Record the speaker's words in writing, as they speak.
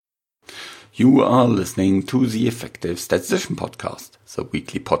You are listening to the Effective Statistician Podcast, the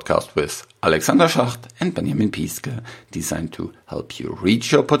weekly podcast with Alexander Schacht and Benjamin Piske, designed to help you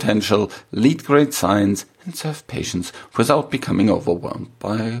reach your potential, lead great science, and serve patients without becoming overwhelmed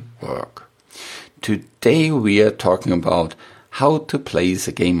by work. Today we are talking about how to play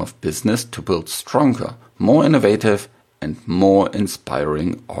the game of business to build stronger, more innovative, and more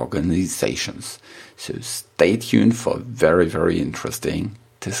inspiring organizations. So stay tuned for a very, very interesting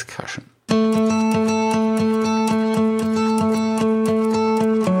discussion.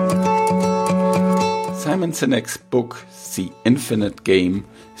 Simon Sinek's book, The Infinite Game,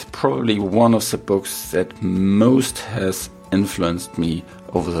 is probably one of the books that most has influenced me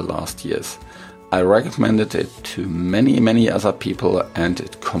over the last years. I recommended it to many other people, and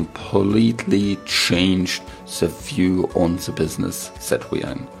it completely changed the view on the business that we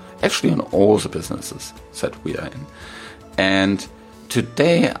are in. Actually, on all the businesses that we are in. And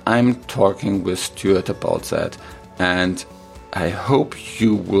today I'm talking with Stuart about that, and I hope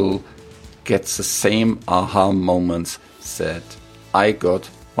you will get the same aha moments that I got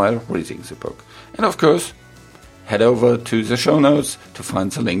while reading the book. And of course, head over to the show notes to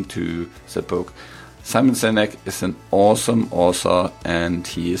find the link to the book. Simon Sinek is an awesome author, and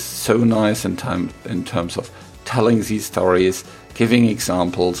he is so nice in terms of telling these stories, giving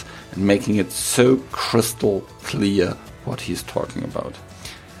examples, and making it so crystal clear what he's talking about.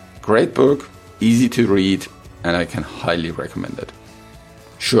 Great book, easy to read, and I can highly recommend it.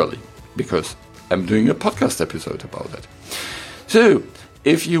 Surely, because I'm doing a podcast episode about it. So,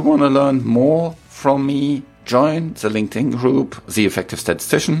 if you want to learn more from me, join the LinkedIn group, The Effective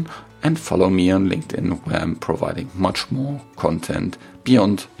Statistician, and follow me on LinkedIn, where I'm providing much more content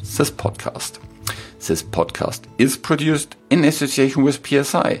beyond this podcast. This podcast is produced in association with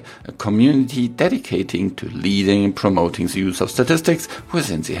PSI, a community dedicating to leading and promoting the use of statistics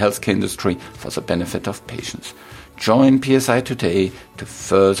within the healthcare industry for the benefit of patients. Join PSI today to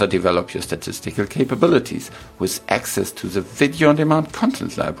further develop your statistical capabilities with access to the video-on-demand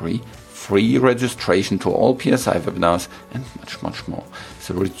content library, free registration to all PSI webinars, and much more.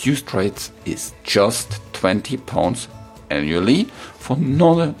 The reduced rate is just £20 annually for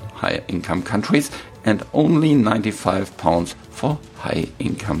non-high income countries and only £95 for high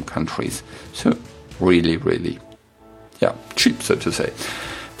income countries. So really, cheap, so to say.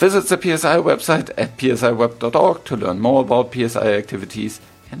 Visit the PSI website at psiweb.org to learn more about PSI activities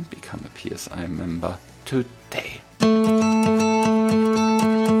and become a PSI member today.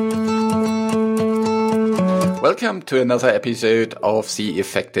 Welcome to another episode of The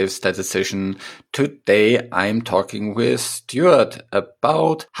Effective Statistician. Today I'm talking with Stuart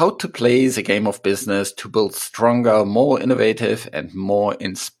about how to play the game of business to build stronger, more innovative, and more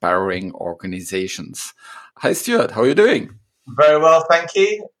inspiring organizations. Hi Stuart, how are you doing? Very well, thank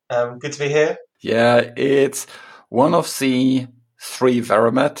you. Good to be here. Yeah, it's one of the 3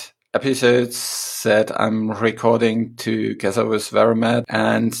 Verimat episodes that I'm recording together with Verimat.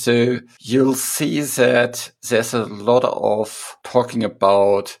 And so you'll see that there's a lot of talking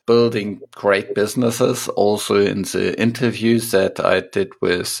about building great businesses also in the interviews that I did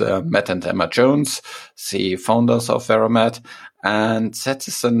with Matt and Emma Jones, the founders of Verimat. And that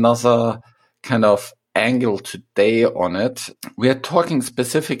is another kind of angle today on it. We are talking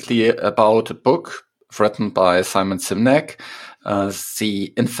specifically about a book written by Simon Sinek,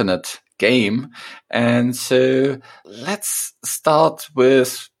 The Infinite Game. And so let's start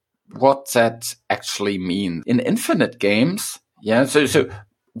with what that actually means. In infinite games, so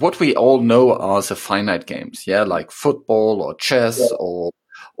what we all know are the finite games, like football or chess or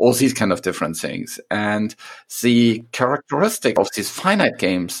all these kind of different things. And the characteristic of these finite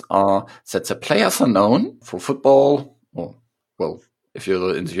games are that the players are known. For football, if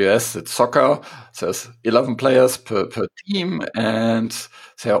you're in the US, it's soccer. There's 11 players per team, and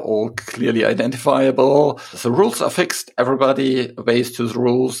they're all clearly identifiable. The rules are fixed. Everybody obeys to the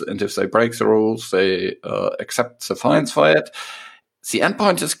rules, and if they break the rules, they accept the fines for it. The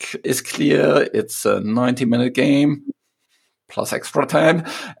endpoint is clear. It's a 90-minute game plus extra time,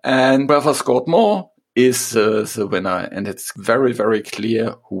 and whoever scored more is the winner. And it's very, very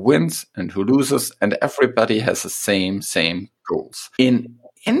clear who wins and who loses, and everybody has the same goals. In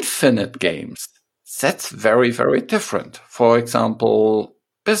infinite games, that's very, very different. For example,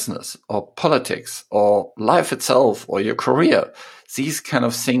 business or politics or life itself or your career. These kind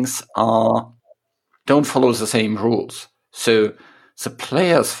of things don't follow the same rules. So the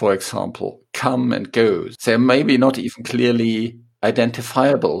players, for example, come and go. They're maybe not even clearly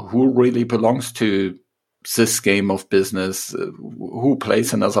identifiable who really belongs to this game of business, who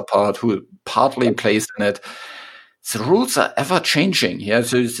plays another part, who partly plays in it. the rules are ever changing. Yeah,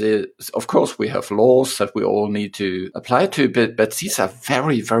 so of course we have laws that we all need to apply to, but these are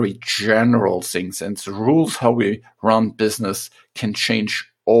very, very general things, and the rules how we run business can change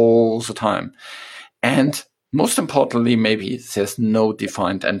all the time. And most importantly, maybe there's no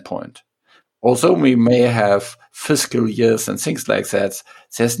defined endpoint. Although we may have fiscal years and things like that,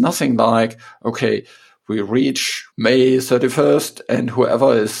 there's nothing like, okay, we reach May 31st and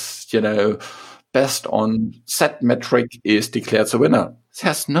whoever is, best on set metric is declared the winner.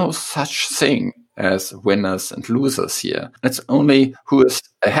 There's no such thing as winners and losers here. It's only who is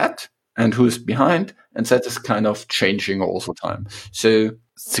ahead and who is behind, and that is kind of changing all the time. So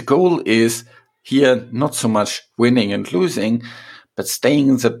the goal is here not so much winning and losing, but staying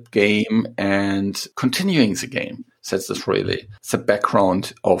in the game and continuing the game. That is really the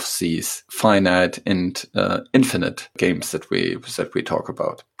background of these finite and infinite games that we talk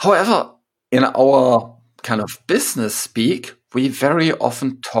about. However, in our kind of business speak, we very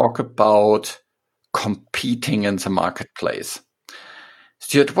often talk about competing in the marketplace.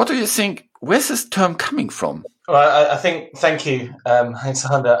 Stuart, what do you think? Where's this term coming from? Well, I think, thank you,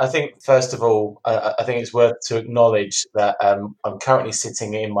 Alexander. I think, first of all, I think it's worth to acknowledge that I'm currently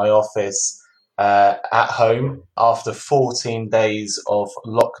sitting in my office at home after 14 days of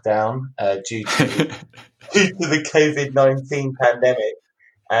lockdown due to the COVID-19 pandemic.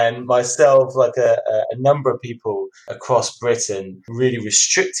 And myself, like a number of people across Britain, really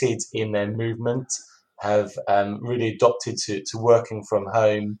restricted in their movement, have really adopted to working from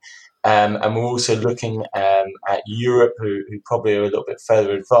home. And we're also looking at Europe, who probably are a little bit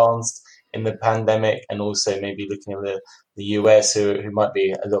further advanced in the pandemic, and also maybe looking at the US, who might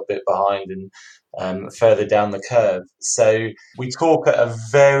be a little bit behind and further down the curve. So we talk at a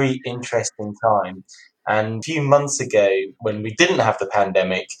very interesting time. And a few months ago, when we didn't have the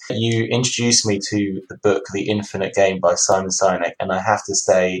pandemic, you introduced me to the book The Infinite Game by Simon Sinek. And I have to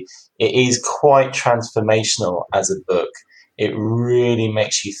say, it is quite transformational as a book. It really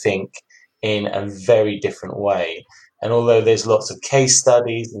makes you think in a very different way. And although there's lots of case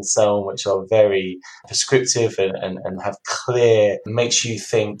studies and so on, which are very prescriptive and have clear, makes you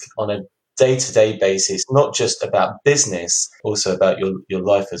think on a day-to-day basis, not just about business, also about your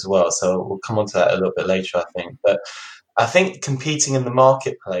life as well. So we'll come on to that a little bit later, I think. But I think competing in the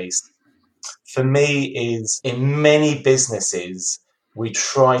marketplace, for me, is in many businesses, we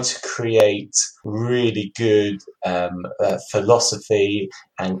try to create really good philosophy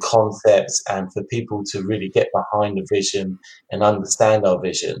and concepts, and for people to really get behind the vision and understand our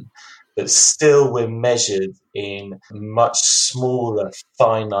vision. But still, we're measured in much smaller,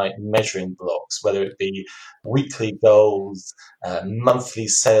 finite measuring blocks, whether it be weekly goals, monthly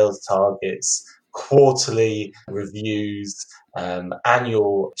sales targets, quarterly reviews,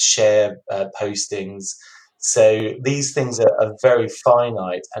 annual share postings. So these things are very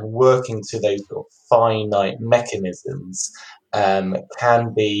finite, and working to those sort of finite mechanisms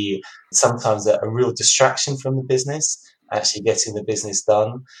can be sometimes a real distraction from the business, actually getting the business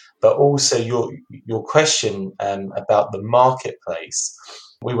done. But also your question about the marketplace.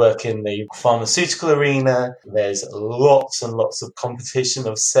 We work in the pharmaceutical arena. There's lots and lots of competition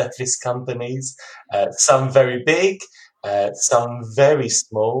of service companies, some very big, some very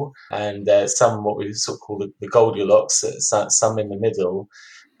small, and some what we sort of call the Goldilocks, some in the middle.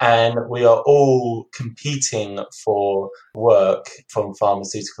 And we are all competing for work from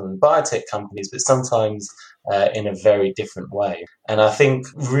pharmaceutical and biotech companies, but sometimes in a very different way. And I think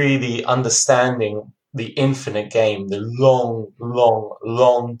really understanding the infinite game, the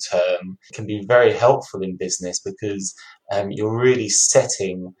long term, can be very helpful in business, because you're really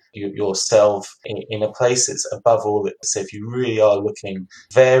setting yourself in a place that's above all. So if you really are looking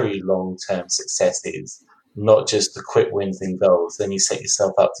very long term successes, not just the quick wins and goals, then you set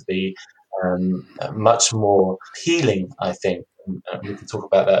yourself up to be much more appealing, I think. And we can talk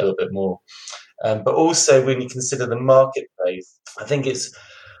about that a little bit more. But also, when you consider the marketplace, I think it's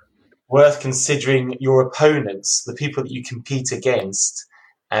worth considering your opponents, the people that you compete against.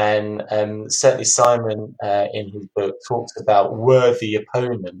 And certainly Simon, in his book, talks about worthy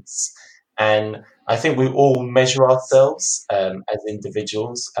opponents. And I think we all measure ourselves as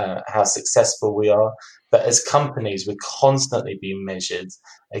individuals, how successful we are. But as companies, we're constantly being measured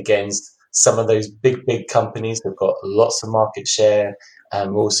against some of those big companies who've got lots of market share.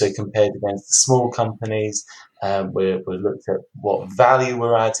 We're also compared against the small companies. We're looked at what value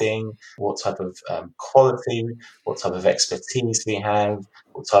we're adding, what type of quality, what type of expertise we have,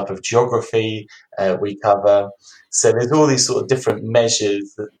 what type of geography we cover. So there's all these sort of different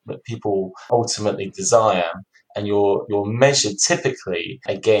measures that people ultimately desire, and you're measured typically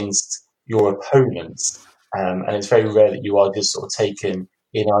against your opponents. And it's very rare that you are just sort of taken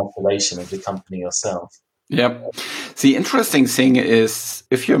in isolation as a company yourself. Yep. The interesting thing is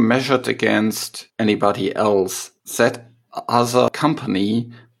if you're measured against anybody else, that other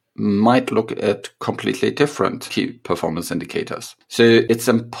company might look at completely different key performance indicators. So it's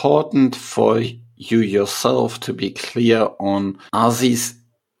important for you yourself to be clear on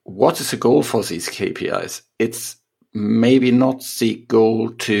what is the goal for these KPIs? It's maybe not the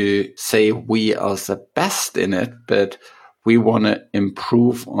goal to say we are the best in it, but we want to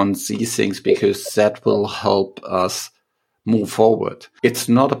improve on these things because that will help us move forward. It's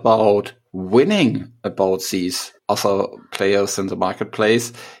not about winning about these other players in the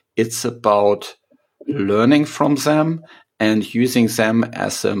marketplace. It's about learning from them and using them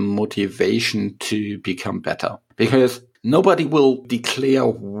as a motivation to become better. Because nobody will declare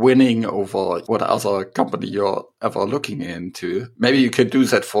winning over what other company you're ever looking into. Maybe you can do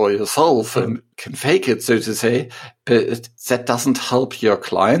that for yourself and can fake it, so to say, but that doesn't help your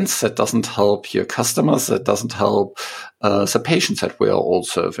clients, that doesn't help your customers, that doesn't help the patients that we are all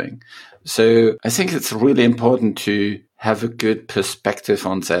serving. So I think it's really important to have a good perspective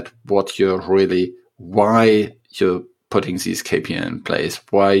on that, why you're putting these KPI in place,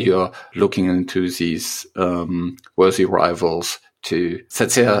 why you're looking into these worthy rivals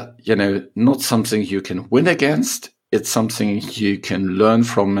that's not something you can win against. It's something you can learn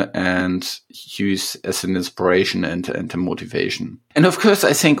from and use as an inspiration and a motivation. And of course,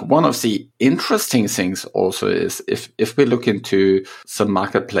 I think one of the interesting things also is if we look into some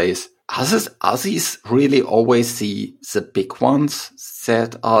marketplace, are these really always the big ones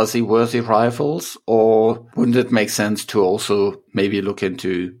that are the worthy rivals, or wouldn't it make sense to also maybe look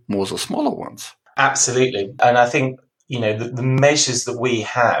into more the smaller ones? Absolutely. And I think, the measures that we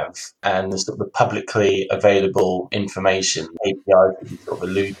have and the sort of the publicly available information, APIs that you sort of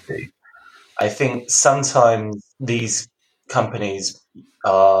allude to, I think sometimes these companies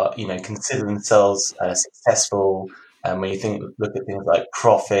are, consider themselves successful. And when you look at things like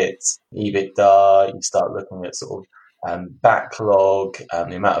profit, EBITDA, you start looking at sort of backlog,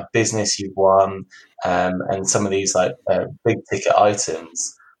 the amount of business you've won, and some of these like big ticket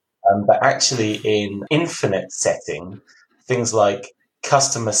items. But actually in infinite setting, things like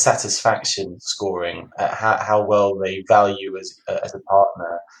customer satisfaction scoring, how well they value as a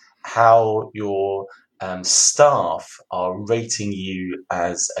partner, how your staff are rating you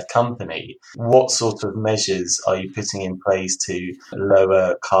as a company, what sort of measures are you putting in place to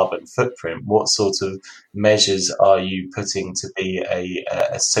lower carbon footprint, what sort of measures are you putting to be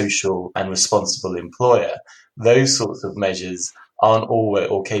a social and responsible employer. Those sorts of measures aren't always,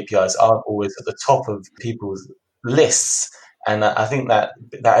 or KPIs aren't always at the top of people's lists. And I think that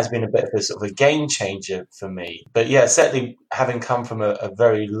has been a bit of a sort of a game changer for me. But yeah, certainly having come from a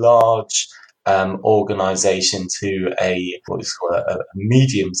very large organization to a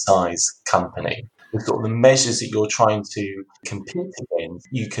medium-sized company, with sort of the measures that you're trying to compete against,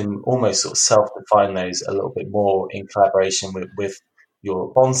 you can almost sort of self-define those a little bit more in collaboration with your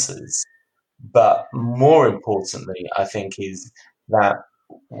sponsors. But more importantly, I think, is that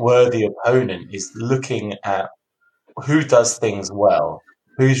worthy opponent is looking at who does things well,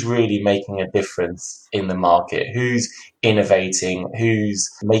 who's really making a difference in the market, who's innovating, who's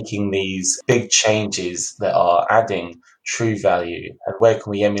making these big changes that are adding true value, and where can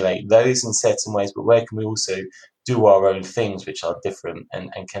we emulate those in certain ways, but where can we also do our own things which are different and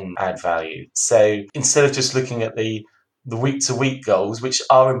can add value. So instead of just looking at the week-to-week goals, which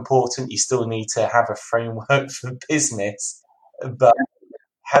are important, you still need to have a framework for business, but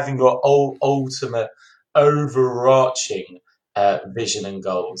having your ultimate overarching vision and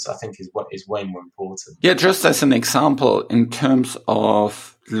goals, I think, is what is way more important. Yeah, just as an example, in terms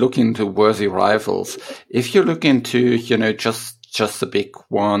of looking to worthy rivals, if you look into, just the big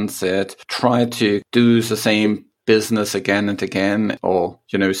ones that try to do the same business again and again, or,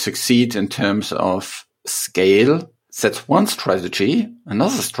 succeed in terms of scale, that's one strategy.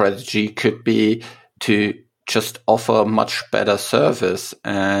 Another strategy could be to just offer much better service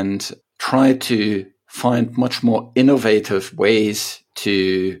and try to find much more innovative ways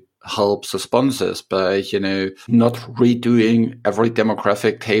to help the sponsors by, not redoing every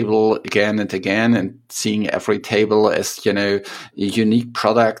demographic table again and again and seeing every table as, a unique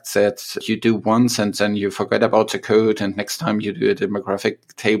product that you do once and then you forget about the code. And next time you do a demographic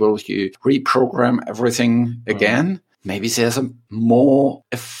table, you reprogram everything again. Maybe there's a more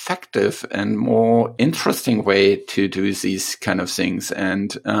effective and more interesting way to do these kind of things.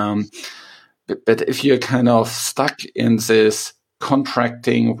 And, but if you're kind of stuck in this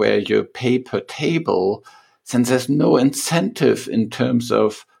contracting where you pay per table, then there's no incentive in terms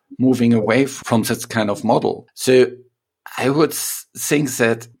of moving away from this kind of model. So I would think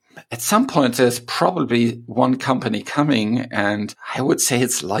that at some point there's probably one company coming, and I would say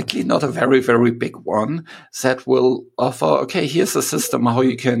it's likely not a very, very big one, that will offer, okay, here's a system how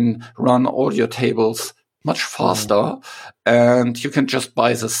you can run all your tables much faster, and you can just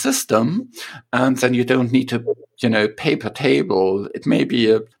buy the system, and then you don't need to, pay per table. It may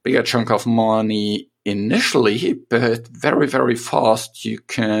be a bigger chunk of money initially, but very, very fast you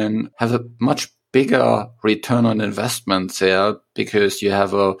can have a much bigger return on investment there, because you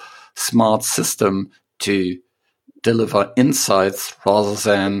have a smart system to deliver insights rather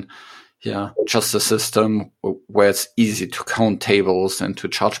than just a system where it's easy to count tables and to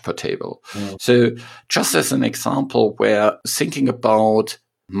charge per table. So just as an example where thinking about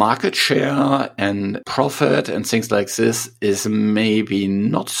market share and profit and things like this is maybe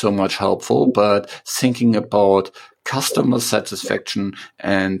not so much helpful, but thinking about customer satisfaction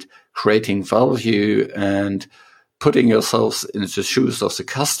and creating value and putting yourselves into the shoes of the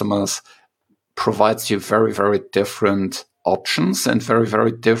customers provides you very, very different options and very,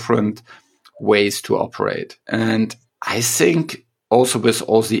 very different ways to operate. And I think also with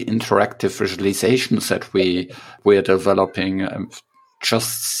all the interactive visualizations that we're developing, I've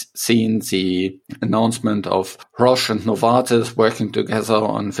just seen the announcement of Roche and Novartis working together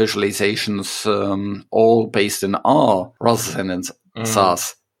on visualizations, all based in R rather than in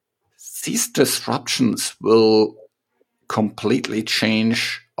SAS. These disruptions will completely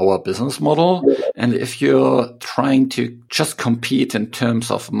change our business model. And if you're trying to just compete in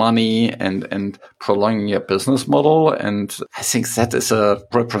terms of money and prolonging your business model, and I think that is a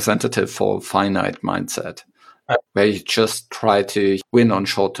representative for a finite mindset, where you just try to win on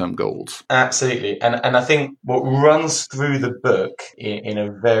short-term goals. Absolutely. And I think what runs through the book in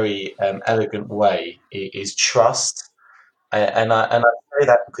a very elegant way is trust. And I say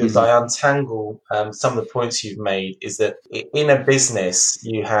that because I untangle some of the points you've made, is that in a business,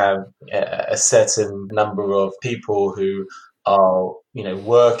 you have a certain number of people who are,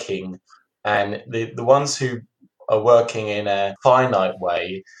 working, and the ones who are working in a finite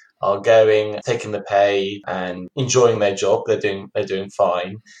way are taking the pay and enjoying their job. They're doing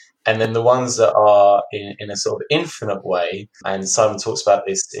fine. And then the ones that are in a sort of infinite way, and Simon talks about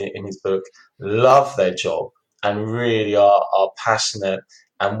this in his book, love their job and really are passionate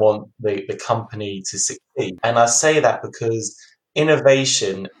and want the company to succeed. And I say that because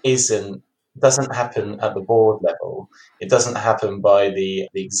innovation doesn't happen at the board level. It doesn't happen by the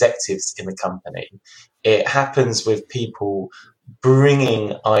executives in the company. It happens with people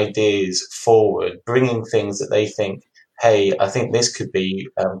bringing ideas forward, bringing things that they think, hey, I think this could be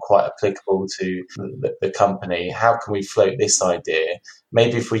quite applicable to the company. How can we float this idea?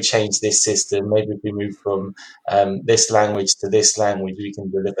 Maybe if we change this system, maybe if we move from this language to this language, we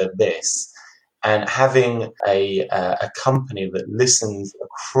can deliver this. And having a company that listens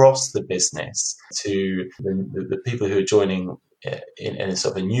across the business to the people who are joining in a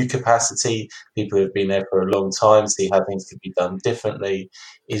sort of a new capacity, people who have been there for a long time, see how things could be done differently,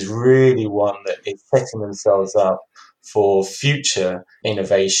 is really one that is setting themselves up for future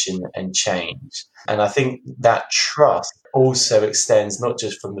innovation and change. And I think that trust also extends not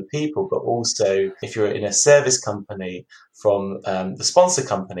just from the people, but also if you're in a service company, from the sponsor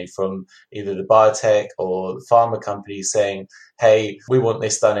company, from either the biotech or the pharma company saying, hey, we want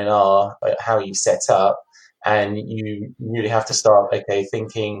this done in R, how are you set up? And you really have to start,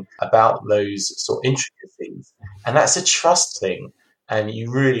 thinking about those sort of intricacies. And that's a trust thing. And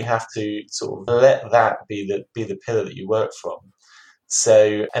you really have to sort of let that be the pillar that you work from.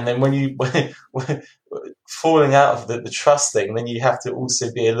 So, and then when falling out of the trust thing, then you have to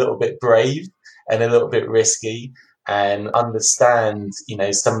also be a little bit brave and a little bit risky and understand,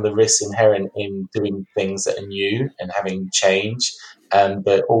 some of the risks inherent in doing things that are new and having change,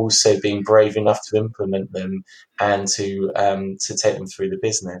 but also being brave enough to implement them and to take them through the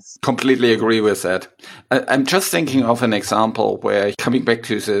business. Completely agree with that. I'm just thinking of an example where, coming back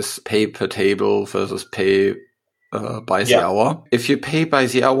to this pay per table versus pay by the hour. If you pay by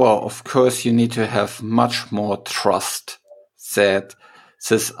the hour, of course, you need to have much more trust that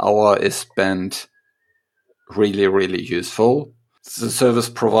this hour is spent really, really useful. The service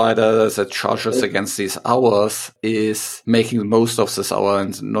provider that charges against these hours is making the most of this hour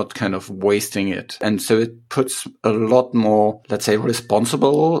and not kind of wasting it. And so it puts a lot more, let's say,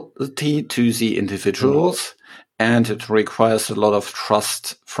 responsibility to the individuals, and it requires a lot of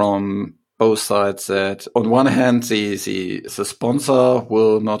trust from both sides, that on one hand, the sponsor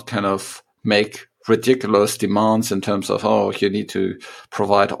will not kind of make ridiculous demands in terms of, oh, you need to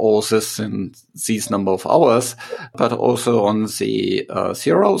provide all this in these number of hours, but also on the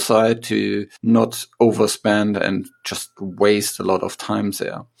CRO side to not overspend and just waste a lot of time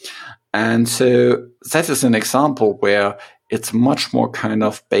there. And so that is an example where it's much more kind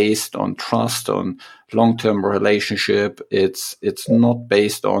of based on trust, on long-term relationship. It's not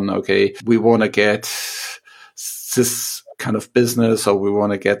based on, okay, we want to get this kind of business or we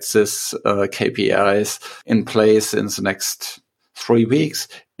want to get this KPIs in place in the next 3 weeks.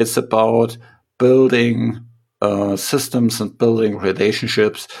 It's about building systems and building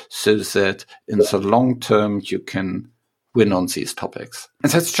relationships so that in the long term you can win on these topics.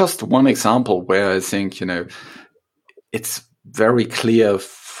 And that's just one example where I think, it's very clear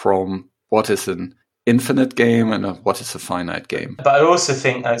from what is an infinite game and what is a finite game. But I also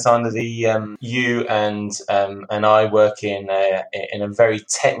think, Alexander, you and I work in a very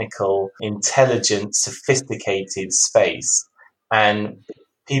technical, intelligent, sophisticated space, and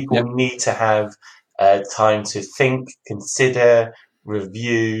people need to have time to think, consider,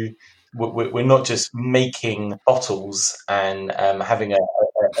 review. We're not just making bottles and having a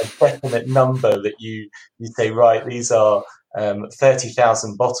definite number that you say, right, these are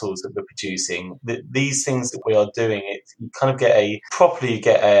 30,000 bottles that we're producing. These things that we are doing, you kind of get a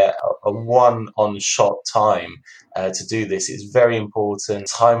one-on-shot time to do this. It's very important.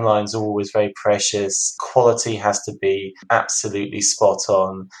 Timelines are always very precious. Quality has to be absolutely spot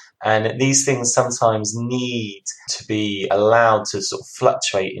on. And these things sometimes need to be allowed to sort of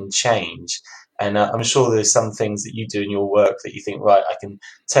fluctuate and change. And I'm sure there's some things that you do in your work that you think, right, I can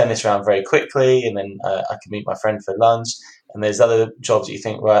turn this around very quickly and then I can meet my friend for lunch. And there's other jobs that you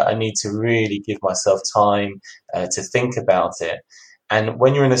think, right, I need to really give myself time to think about it. And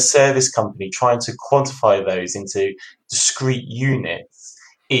when you're in a service company, trying to quantify those into discrete units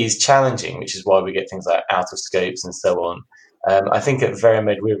is challenging, which is why we get things like out of scopes and so on. I think at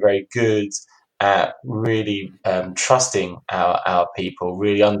Verimed, we're very good at really trusting our people,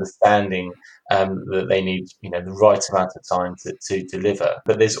 really understanding that they need the right amount of time to deliver.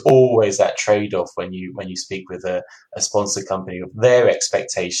 But there's always that trade-off when you speak with a sponsor company of their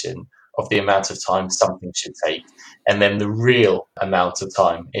expectation of the amount of time something should take, and then the real amount of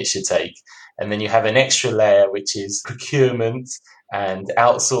time it should take. And then you have an extra layer, which is procurement and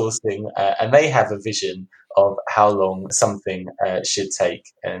outsourcing, and they have a vision of how long something should take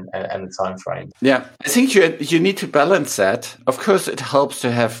and the time frame. Yeah, I think you need to balance that. Of course, it helps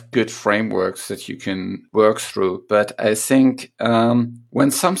to have good frameworks that you can work through. But I think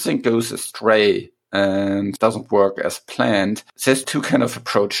when something goes astray and doesn't work as planned, there's two kind of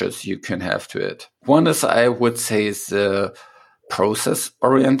approaches you can have to it. One is, I would say, is the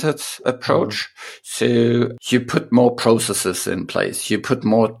process-oriented approach. So you put more processes in place, you put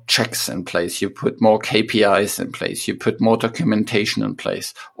more checks in place, you put more KPIs in place, you put more documentation in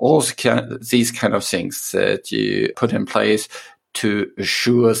place. All these kind of things that you put in place to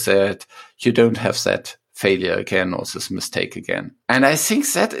assure that you don't have that failure again or this mistake again. And I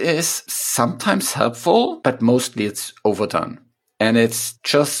think that is sometimes helpful, but mostly it's overdone. And it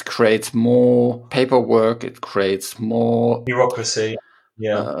just creates more paperwork. It creates more bureaucracy,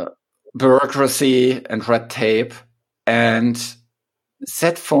 bureaucracy and red tape. And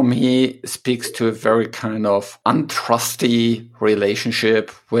that for me speaks to a very kind of untrusty relationship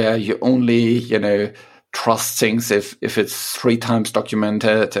where you only, trust things if it's 3 times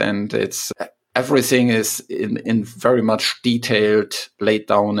documented and it's everything is in very much detailed, laid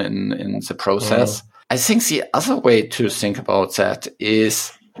down in the process. I think the other way to think about that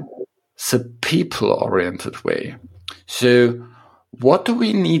is the people-oriented way. So what do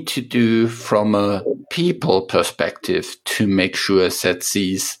we need to do from a people perspective to make sure that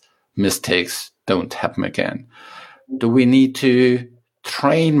these mistakes don't happen again? Do we need to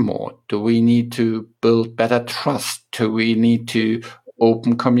train more? Do we need to build better trust? Do we need to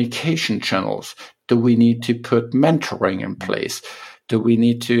open communication channels? Do we need to put mentoring in place? Do we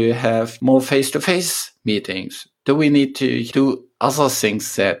need to have more face-to-face meetings? Do we need to do other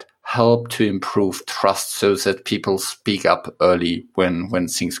things that help to improve trust so that people speak up early when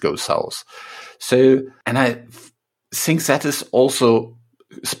things go south? So, and I think that is also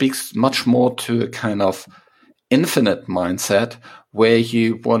speaks much more to a kind of infinite mindset where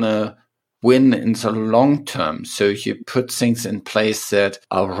you want to win in the long term. So you put things in place that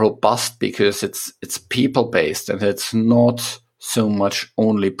are robust because it's people-based and it's not so much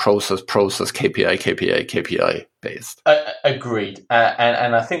only process, KPI based. Agreed.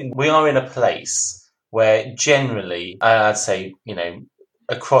 And I think we are in a place where generally, I'd say,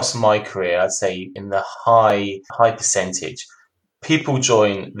 across my career, I'd say in the high percentage, people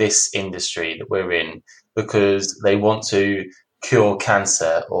join this industry that we're in because they want to cure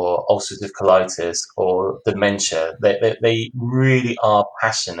cancer or ulcerative colitis or dementia. They really are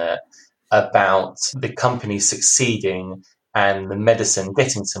passionate about the company succeeding and the medicine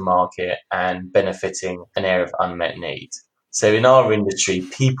getting to market and benefiting an area of unmet need. So in our industry,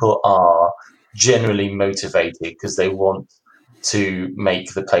 people are generally motivated because they want to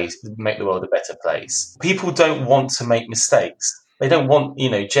make the world a better place. People don't want to make mistakes. They don't want,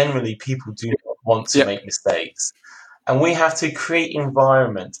 generally people do not want to make mistakes. And we have to create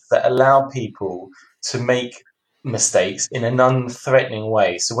environments that allow people to make mistakes in an unthreatening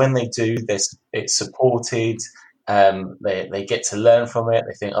way. So when they do, it's supported. They get to learn from it.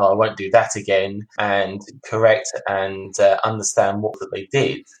 They think, oh, I won't do that again, and correct and understand what that they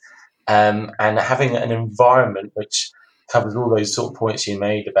did. And having an environment which covers all those sort of points you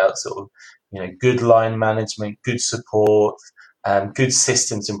made about sort of, good line management, good support, good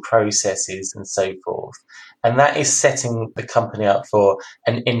systems and processes and so forth. And that is setting the company up for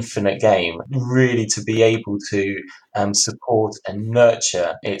an infinite game, really to be able to support and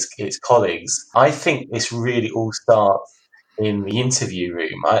nurture its colleagues. I think this really all starts in the interview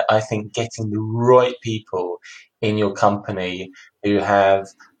room. I think getting the right people in your company who have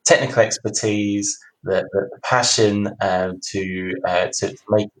technical expertise, the passion to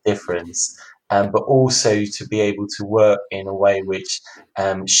make a difference, but also to be able to work in a way which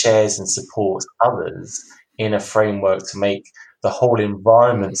shares and supports others in a framework to make the whole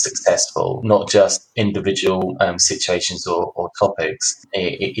environment successful, not just individual situations or topics.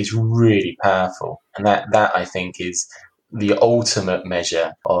 It is really powerful, and that I think is the ultimate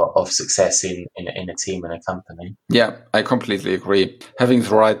measure of success in a team and a company. Yeah, I completely agree. Having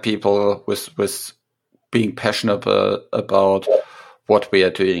the right people with being passionate about what we are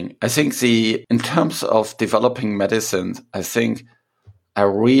doing. I think in terms of developing medicine, I think I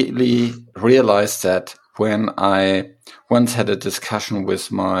really realized that when I once had a discussion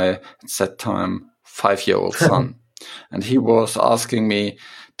with my, at that time, 5-year-old son, and he was asking me,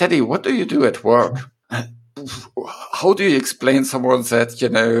 "Daddy, what do you do at work? How do you explain someone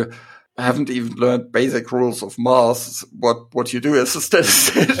that, haven't even learned basic rules of math, what you do as a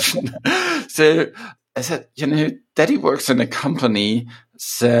statistician?" So I said, Daddy works in a company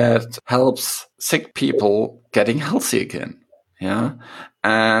that helps sick people getting healthy again. Yeah.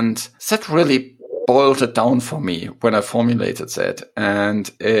 And that really boiled it down for me when I formulated that. And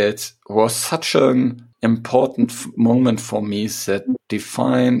it was such an important moment for me that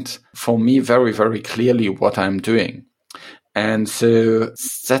defined for me very, very clearly what I'm doing. And so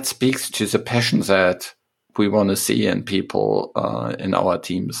that speaks to the passion that we want to see in people in our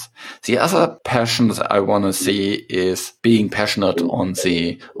teams. The other passion that I want to see is being passionate on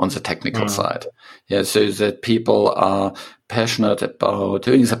the technical side. Yeah, so that people are passionate about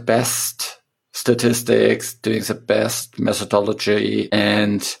doing the best statistics, doing the best methodology,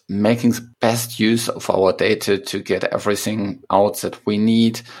 and making the best use of our data to get everything out that we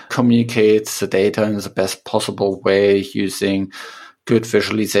need, communicate the data in the best possible way using good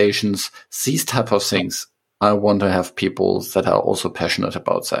visualizations, these type of things. I want to have people that are also passionate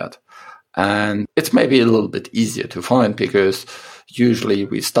about that. And it's maybe a little bit easier to find because usually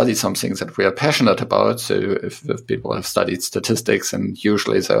we study something that we are passionate about. So if people have studied statistics, and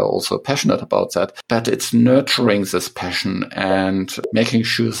usually they're also passionate about that, but it's nurturing this passion and making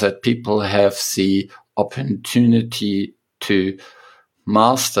sure that people have the opportunity to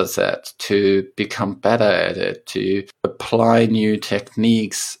master that, to become better at it, to apply new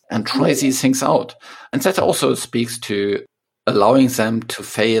techniques and try these things out. And that also speaks to allowing them to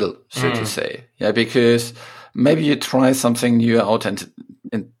fail, so to say. Yeah, because maybe you try something new out and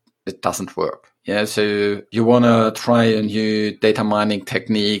it doesn't work. Yeah, so you want to try a new data mining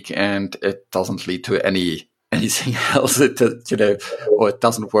technique and it doesn't lead to anything else, or it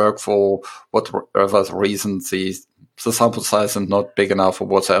doesn't work for whatever reasons. The sample size is not big enough or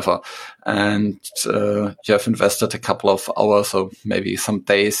whatever. And you have invested a couple of hours or maybe some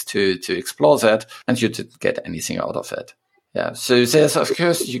days to explore that, and you didn't get anything out of it. Yeah. So there's, of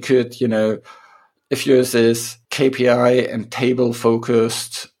course, you could, if you're this KPI and table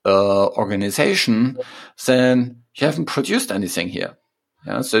focused organization, then you haven't produced anything here.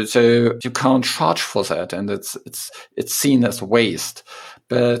 Yeah. So you can't charge for that, and it's seen as waste.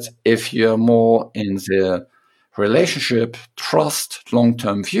 But if you're more in the relationship, trust,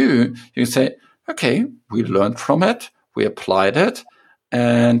 long-term view, you say, okay, we learned from it, we applied it,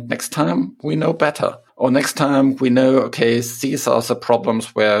 and next time we know better. Or next time we know, okay, these are the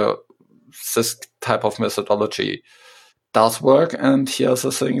problems where this type of methodology does work, and here are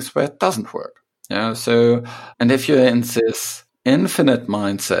the things where it doesn't work. Yeah. So, and if you're in this infinite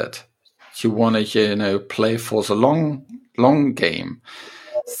mindset, you want to, play for the long game,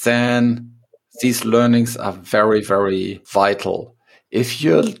 then these learnings are very, very vital. If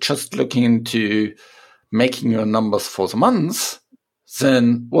you're just looking into making your numbers for the month,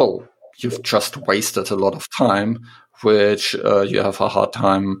 then, well, you've just wasted a lot of time, which you have a hard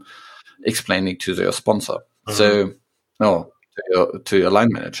time explaining to your sponsor. Mm-hmm. So, no, to your line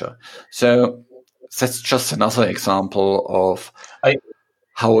manager. So that's just another example of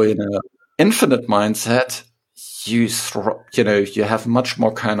how in an infinite mindset, you have much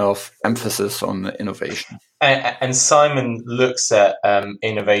more kind of emphasis on innovation. And Simon looks at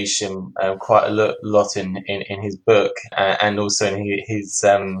innovation quite a lot in his book and also in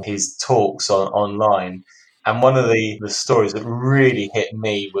his talks online. And one of the stories that really hit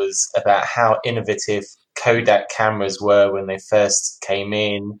me was about how innovative Kodak cameras were when they first came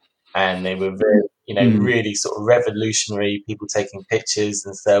in, and they were very, really sort of revolutionary, people taking pictures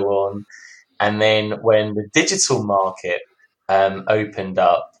and so on. And then when the digital market opened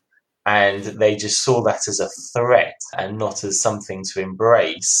up, and they just saw that as a threat and not as something to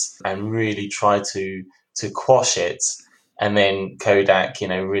embrace, and really try to quash it. And then Kodak,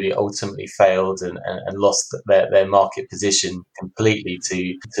 really ultimately failed and lost their market position completely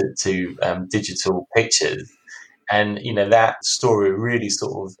to digital pictures. And, that story really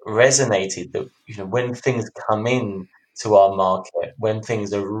sort of resonated that, when things come in to our market, when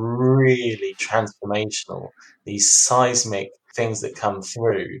things are really transformational, these seismic things that come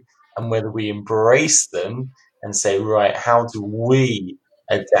through, and whether we embrace them and say, right, how do we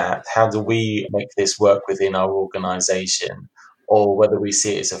adapt? How do we make this work within our organization? Or whether we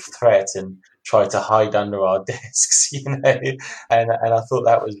see it as a threat and try to hide under our desks, And I thought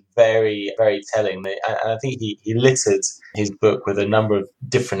that was very, very telling. And I think he littered his book with a number of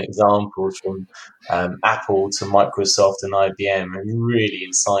different examples from Apple to Microsoft and IBM, and really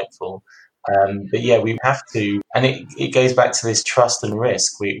insightful. But yeah, we have to, and it goes back to this trust and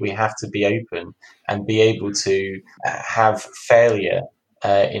risk. We have to be open and be able to have failure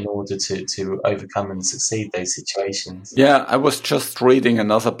in order to overcome and succeed those situations. Yeah, I was just reading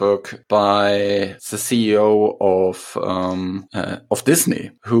another book by the CEO of Disney,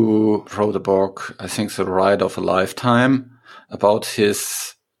 who wrote a book, I think The Ride of a Lifetime, about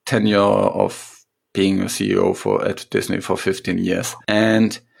his tenure of being a CEO at Disney for 15 years.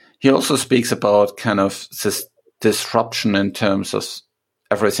 And he also speaks about kind of this disruption in terms of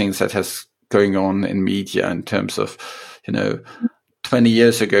everything that has going on in media, in terms of, 20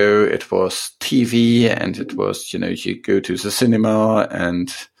 years ago, it was TV, and it was, you go to the cinema,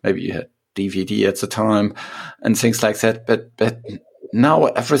 and maybe you had DVD at the time and things like that. But now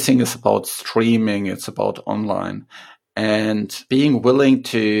everything is about streaming. It's about online, and being willing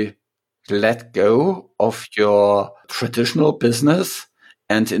to let go of your traditional business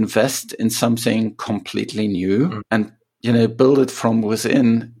and invest in something completely new and, build it from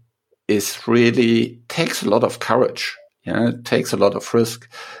within takes a lot of courage. Yeah, it takes a lot of risk,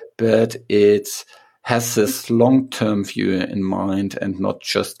 but it has this long-term view in mind and not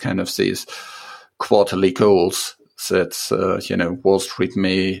just kind of these quarterly goals that, Wall Street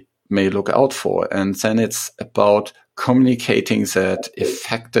may look out for. And then it's about communicating that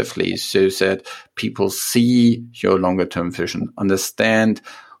effectively so that people see your longer-term vision, understand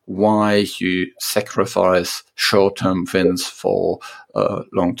why you sacrifice short-term wins for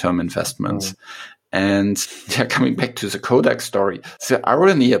long-term investments. And coming back to the Kodak story, the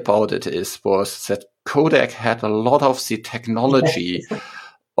irony about it was that Kodak had a lot of the technology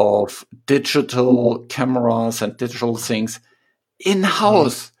of digital cameras and digital things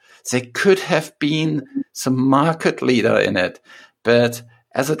in-house. They could have been the market leader in it, but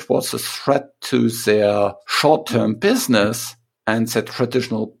as it was a threat to their short-term business and the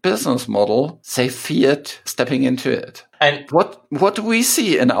traditional business model, they feared stepping into it. And what do we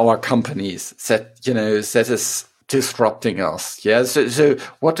see in our companies that is disrupting us? Yeah. So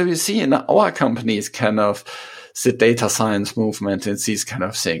what do we see in our companies, kind of the data science movement and these kind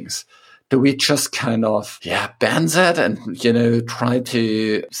of things? Do we just kind of, ban that and, try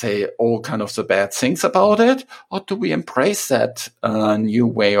to say all kind of the bad things about it? Or do we embrace that new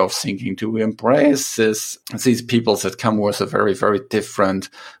way of thinking? Do we embrace these people that come with a very, very different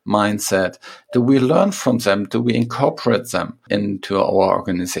mindset? Do we learn from them? Do we incorporate them into our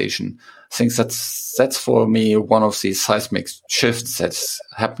organization? I think that's for me one of the seismic shifts that's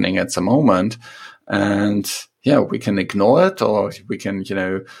happening at the moment. And we can ignore it, or we can,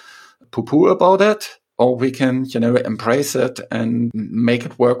 poo-poo about it, or we can, embrace it and make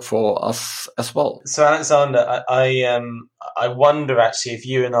it work for us as well. So, Alexander, I wonder actually if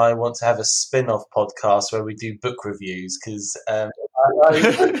you and I want to have a spin-off podcast where we do book reviews, because I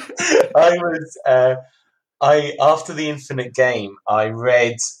after The Infinite Game, I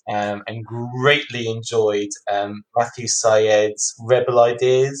read and greatly enjoyed Matthew Syed's Rebel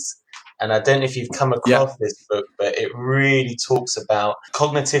Ideas. And I don't know if you've come across this book, but it really talks about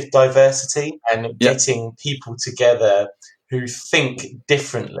cognitive diversity and getting people together who think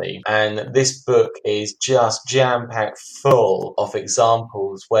differently. And this book is just jam-packed full of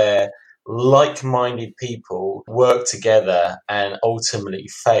examples where like-minded people work together and ultimately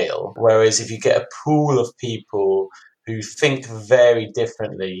fail. Whereas if you get a pool of people who think very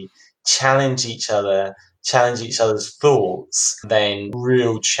differently, challenge each other's thoughts, then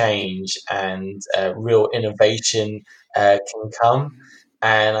real change and real innovation can come.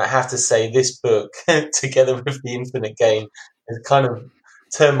 And I have to say, this book, together with The Infinite Game, has kind of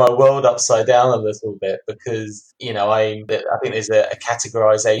turned my world upside down a little bit, because, I think there's a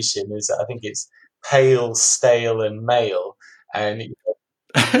categorization. I think it's pale, stale, and male. And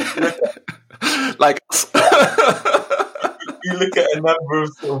like you look at a number of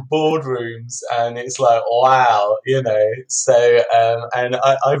sort of boardrooms and it's like, wow, So, and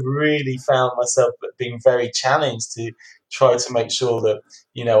I've really found myself being very challenged to try to make sure that,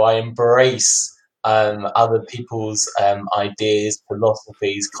 I embrace other people's ideas,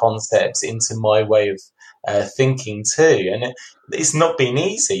 philosophies, concepts into my way of thinking too. And it's not been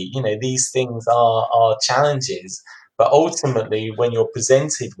easy. These things are challenges. But ultimately, when you're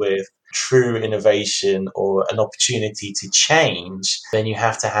presented with true innovation or an opportunity to change, then you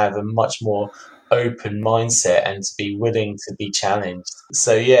have to have a much more open mindset and to be willing to be challenged.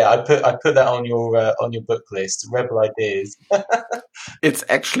 So yeah, I put that on your book list, Rebel Ideas. It's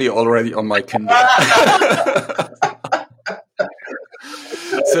actually already on my Kindle.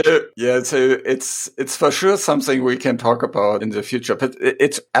 So it's for sure something we can talk about in the future, but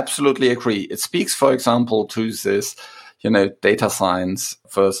it's absolutely agree. It speaks, for example, to this, data science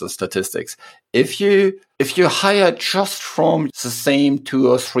versus statistics. If you hire just from the same 2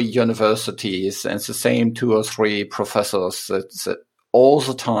 or 3 universities and the same 2 or 3 professors that all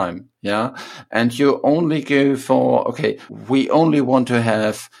the time, and you only go for, we only want to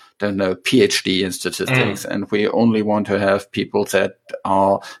have, PhD in statistics, and we only want to have people that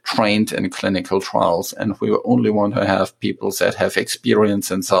are trained in clinical trials, and we only want to have people that have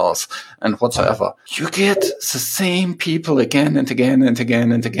experience in SaaS and whatsoever. You get the same people again and again and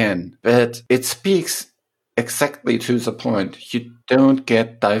again and again. But it speaks exactly to the point. You don't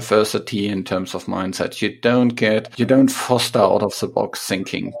get diversity in terms of mindset. You don't foster out of the box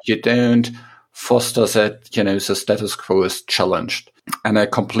thinking. You don't foster that, the status quo is challenged. And I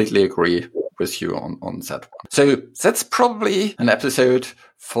completely agree with you on that one. So that's probably an episode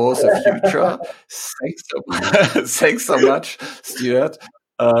for the future. Thanks so much, Stuart,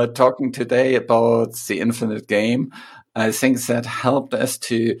 talking today about The Infinite Game. I think that helped us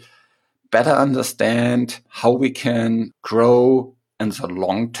to better understand how we can grow in the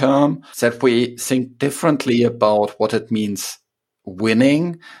long term, that we think differently about what it means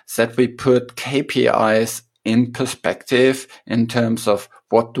winning, that we put KPIs in perspective in terms of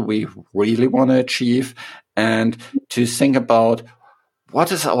what do we really want to achieve, and to think about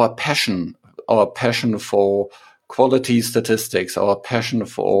what is our passion for quality statistics, our passion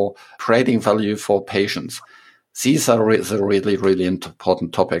for creating value for patients. These are the really, really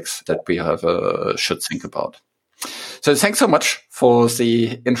important topics that we should think about. So thanks so much for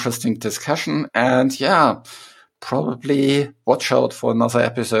the interesting discussion, and probably watch out for another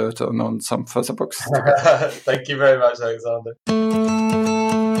episode on some further books. Thank you very much, Alexander.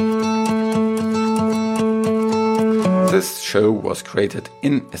 This show was created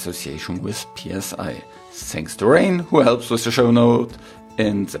in association with PSI. Thanks to Rain, who helps with the show note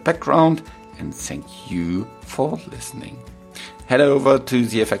in the background, and thank you for listening. Head over to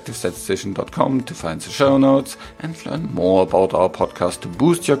theeffectivestatistician.com to find the show notes and learn more about our podcast to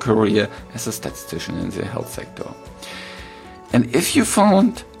boost your career as a statistician in the health sector. And if you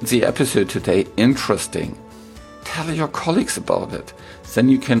found the episode today interesting, tell your colleagues about it. Then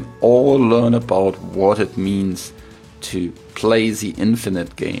you can all learn about what it means to play the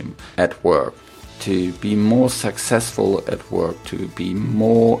infinite game at work, to be more successful at work, to be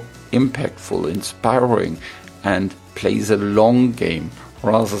more impactful, inspiring, and play the long game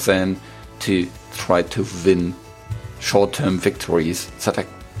rather than to try to win short-term victories that are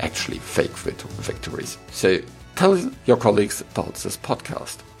actually fake victories. So tell your colleagues about this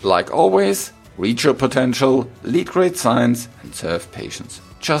podcast. Like always, Reach your potential, lead great science, and serve patients.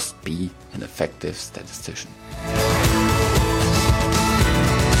 Just be an effective statistician.